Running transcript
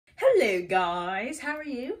Hello guys, how are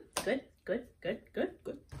you? Good. Good.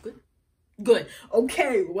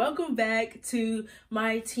 Okay, welcome back to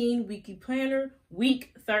my teen weekly planner,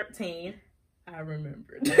 week 13. I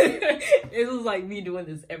remembered. It was like me doing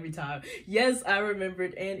this every time. Yes, I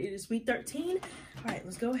remembered, and it is week 13. All right,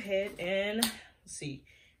 let's go ahead and let's see.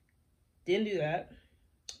 Didn't do that.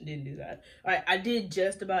 All right, I did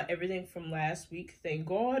just about everything from last week. Thank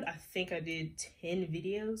God. I think I did 10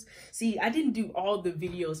 videos. See, I didn't do all the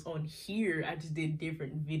videos on here. I just did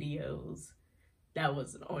different videos that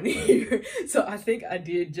wasn't on here. So I think I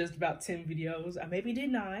did just about 10 videos. I maybe did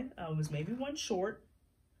 9. I was maybe one short.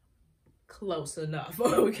 Close enough,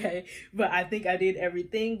 okay? But I think I did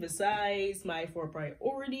everything besides my 4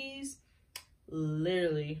 priorities.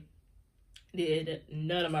 Literally did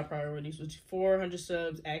none of my priorities, which 400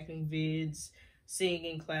 subs, acting vids,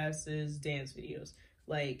 singing classes, dance videos.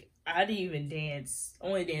 Like, I didn't even dance,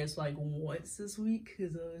 only danced like once this week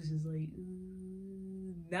because I was just like,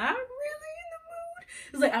 not really in the mood.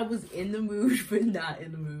 It's like I was in the mood, but not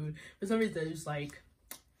in the mood. For some reason, it's like,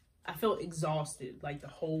 I felt exhausted like the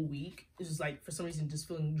whole week. It's just like, for some reason, just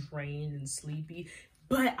feeling drained and sleepy.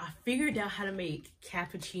 But I figured out how to make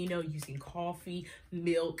cappuccino using coffee,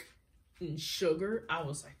 milk, and sugar. I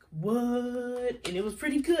was like, what? And it was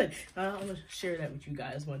pretty good. I'm gonna share that with you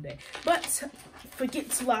guys one day. But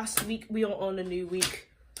forget last week. We are on a new week.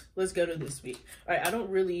 Let's go to this week. All right, I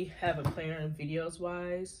don't really have a planner in videos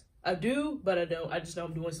wise. I do, but I don't. I just know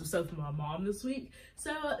I'm doing some stuff for my mom this week.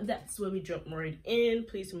 So that's where we jump right in.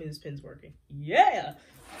 Please tell me this pen's working. Yeah.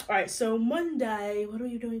 All right, so Monday. What are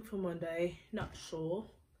you doing for Monday? Not sure.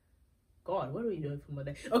 God, what are we doing for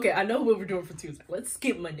Monday? Okay, I know what we're doing for Tuesday. Let's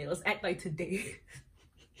skip Monday. Let's act like today.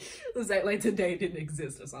 Let's act like today didn't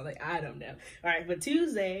exist or something. I don't know. All right, but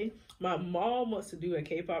Tuesday, my mom wants to do a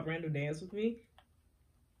K-pop random dance with me.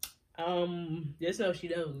 Just know she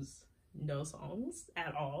knows no songs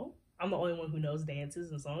at all. I'm the only one who knows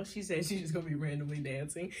dances and songs. She said she's just gonna be randomly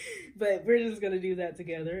dancing, but we're just gonna do that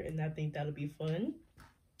together, and I think that'll be fun.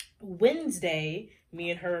 Wednesday,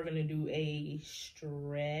 me and her are gonna do a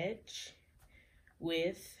stretch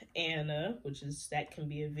with Anna, that can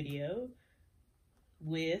be a video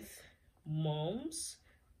with moms.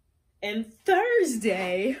 And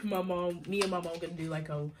Thursday, me and my mom gonna do like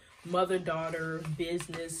a mother-daughter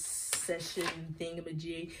business session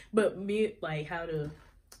thingamajig, but me like how to,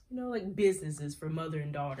 like businesses for mother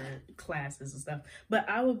and daughter classes and stuff. But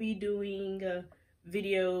I will be doing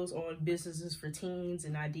videos on businesses for teens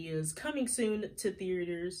and ideas coming soon to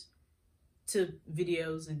theaters, to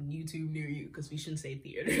videos and YouTube near you, because we shouldn't say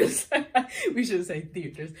theaters. We shouldn't say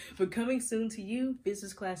theaters, but coming soon to you,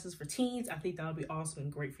 business classes for teens. I think that'll be awesome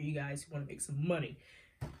and great for you guys who want to make some money,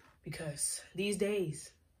 because these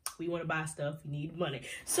days we want to buy stuff, we need money.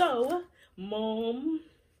 So mom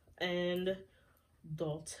and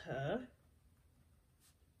daughter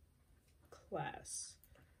class.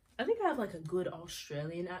 I think I have like a good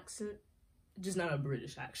Australian accent, just not a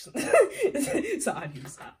British accent. So I need to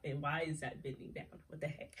stop. And why is that bending down? What the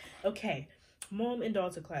heck? Okay, mom and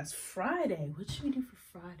daughter class. Friday. What should we do for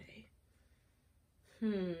Friday?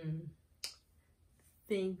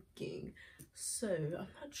 Thinking. So I'm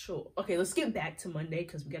not sure. Okay, let's get back to Monday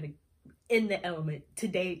because we gotta in the element.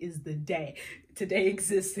 Today is the day. Today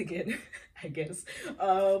exists again, I guess.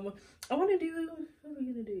 I want to do. What are we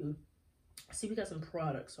gonna do? See, we got some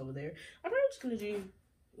products over there. I'm just gonna do.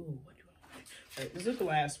 Ooh, what do I want? All right, let's look at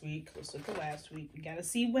last week. We gotta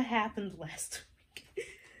see what happened last week.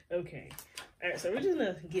 Okay. All right, so we're just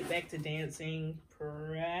gonna get back to dancing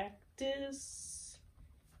practice.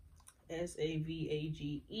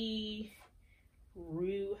 SAVAGE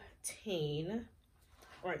routine.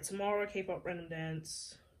 All right, tomorrow K-pop random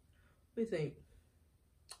dance. What do you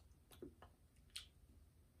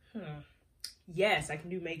think? Yes, I can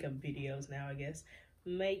do makeup videos now, I guess.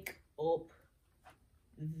 Makeup.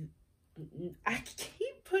 I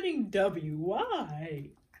keep putting W.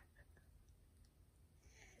 Why?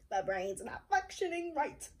 My brain's not functioning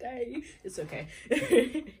right today. It's okay.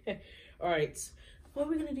 All right. What are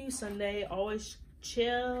we going to do Sunday? Always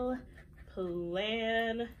chill,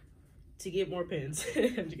 plan to get more pins.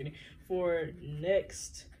 I'm just kidding. For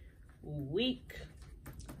next week,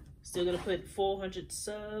 still going to put 400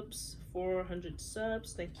 subs. 400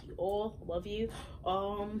 subs. Thank you all. Love you.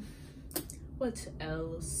 What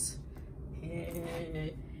else?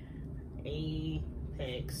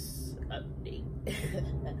 Apex update.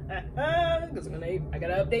 Because I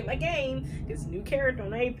gotta update my game. It's a new character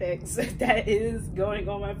on Apex that is going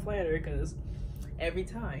on my planner, because every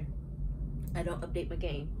time I don't update my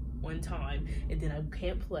game, one time, and then I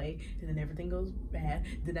can't play, and then everything goes bad,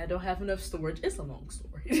 then I don't have enough storage. It's a long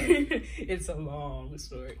story. It's a long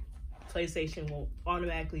story. PlayStation won't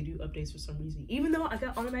automatically do updates for some reason, even though I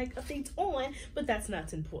got automatic updates on, but that's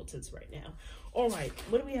not importance right now. All right,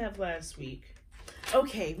 what do we have last week?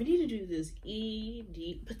 Okay, we need to do this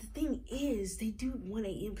ED, but the thing is, they do 1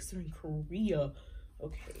 a.m. because they're in Korea.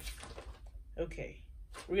 Okay,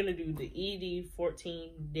 we're gonna do the ED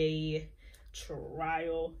 14-day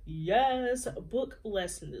trial. Yes, book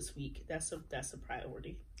lesson this week. That's a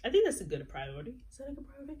priority. I think that's a good priority. Is that a good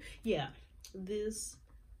priority? Yeah, this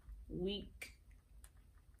week.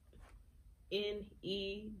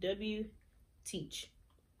 NEW teach.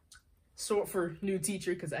 Short for new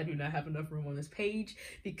teacher, because I do not have enough room on this page.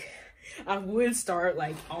 Because I would start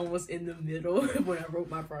like almost in the middle when I wrote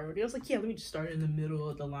my priority. I was like, yeah, let me just start in the middle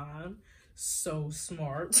of the line. So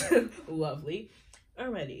smart. Lovely.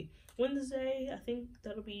 Alrighty. Wednesday, I think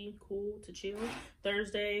that'll be cool to chill.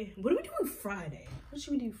 Thursday, what are we doing Friday? What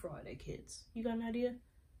should we do Friday, kids? You got an idea?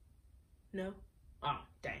 No? Oh,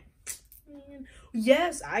 dang.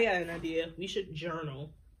 Yes, I got an idea. We should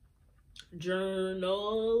journal.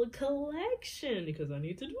 Journal collection, because I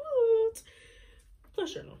need to do it.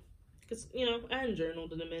 Plus journal. Because, you know, I hadn't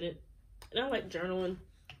journaled in a minute. And I like journaling.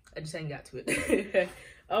 I just ain't got to it.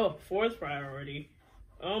 Oh, fourth priority.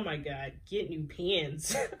 Oh my God, get new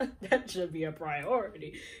pens. That should be a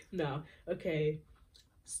priority. No, okay.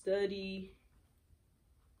 Study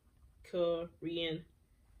Korean.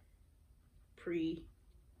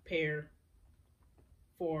 Prepare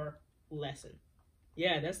for lesson.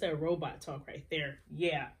 Yeah, that's that robot talk right there.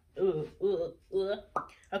 Yeah.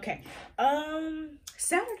 Okay.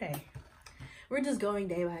 Saturday. We're just going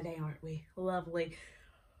day by day, aren't we? Lovely.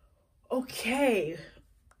 Okay.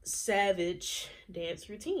 Savage dance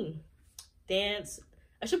routine. Dance.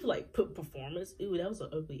 I should put performance. Ooh, that was an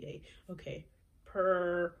ugly A. Okay.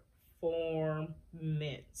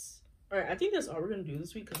 Performance. All right, I think that's all we're gonna do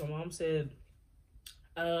this week because my mom said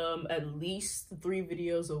at least 3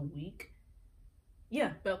 videos a week.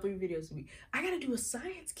 Yeah, about 3 videos a week. I gotta do a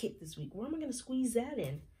science kit this week. Where am I gonna squeeze that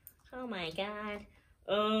in? Oh my God.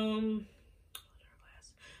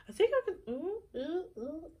 I think I can.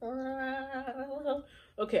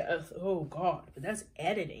 Okay. Oh God, but that's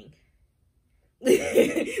editing. Look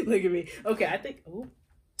at me. Okay, I think. Oh,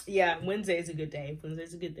 yeah. Wednesday's a good day.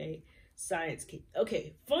 Wednesday's a good day. Science kit.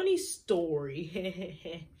 Okay, funny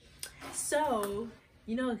story. So,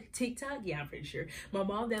 you know TikTok? Yeah, I'm pretty sure. My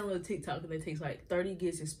mom downloaded TikTok and it takes like 30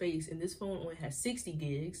 gigs of space, and this phone only has 60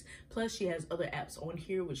 gigs. Plus, she has other apps on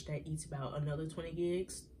here, which that eats about another 20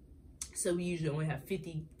 gigs. So we usually only have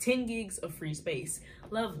 10 gigs of free space.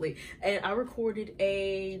 Lovely. And I recorded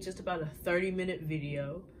just about a 30-minute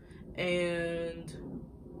video, and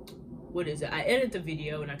what is it? I edited the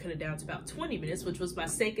video and I cut it down to about 20 minutes, which was my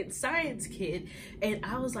second science kit. And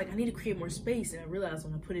I was like, I need to create more space. And I realized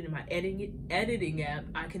when I put it in my editing app,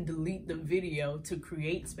 I can delete the video to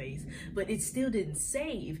create space, but it still didn't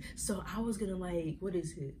save. So I was gonna what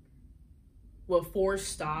is it? Well, force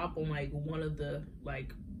stop on one of the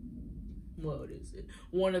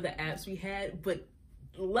one of the apps we had, but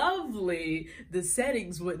lovely, the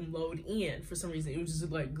settings wouldn't load in for some reason. It was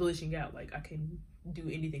just glitching out. I couldn't do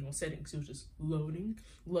anything on settings. It was just loading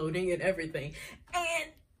and everything.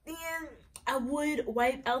 And then I would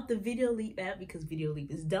wipe out the VideoLeap app because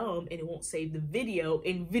VideoLeap is dumb and it won't save the video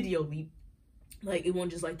in VideoLeap. It won't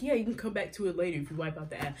just yeah, you can come back to it later if you wipe out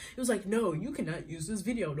the app. It was no, you cannot use this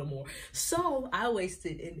video no more. So I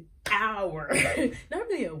wasted an hour. Not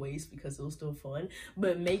really a waste because it was still fun,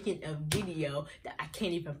 but making a video that I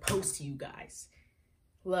can't even post to you guys.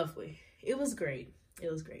 Lovely. It was great. It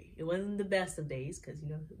was great. It wasn't the best of days because,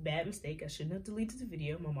 bad mistake. I shouldn't have deleted the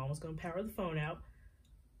video. My mom was going to power the phone off.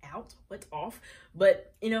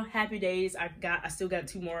 But, happy days. I still got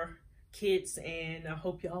 2 more kits and I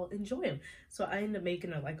hope y'all enjoy them. So I ended up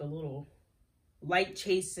making a little light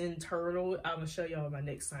chasing turtle. I'm gonna show y'all my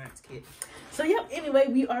next science kit. So yep, anyway,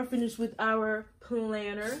 we are finished with our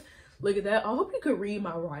planner. Look at that. I hope you could read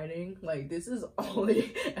my writing. This is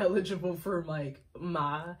only eligible for my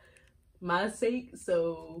sake,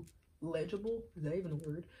 so legible, is that even a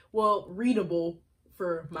word? Well, readable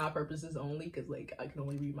for my purposes only, because I can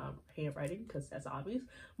only read my handwriting because that's obvious.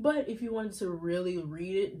 But if you wanted to really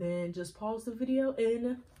read it, then just pause the video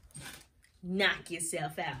and knock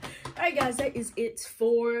yourself out. All right, guys, that is it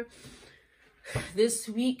for this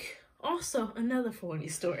week. Also, another funny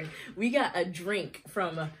story. We got a drink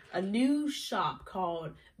from a new shop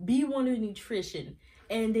called B1 Nutrition,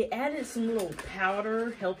 and they added some little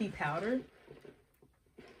powder, healthy powder.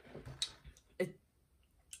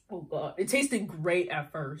 Oh God, it tasted great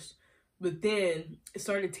at first, but then it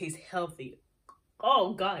started to taste healthy.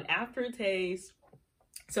 Oh God, aftertaste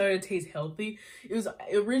started to taste healthy. It was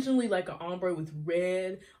originally like an ombre with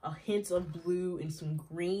red, a hint of blue, and some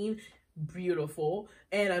green. Beautiful.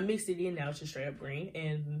 And I mixed it in. Now it's just straight up green.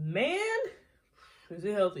 And man, is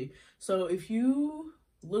it healthy. So if you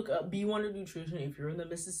look up Be Wonder Nutrition, if you're in the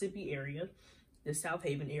Mississippi area, the South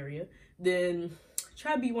Haven area, then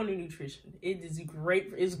try Be Wonder Nutrition. It is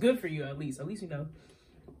great. It's good for you, at least you know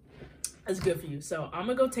it's good for you. So I'm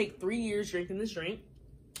gonna go take 3 years drinking this drink.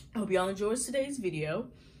 I hope y'all enjoyed today's video.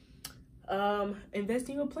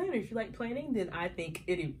 Investing in a planner. If you like planning, then I think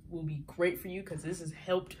it will be great for you, because this has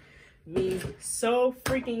helped me so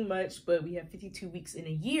freaking much. But we have 52 weeks in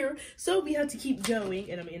a year, so we have to keep going,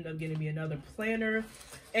 and I'm gonna end up getting me another planner,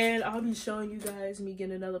 and I'll be showing you guys me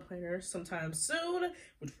getting another planner sometime soon,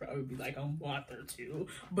 which will probably be like a month or two.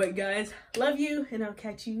 But guys, love you, and I'll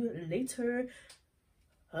catch you later.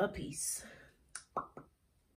 Peace.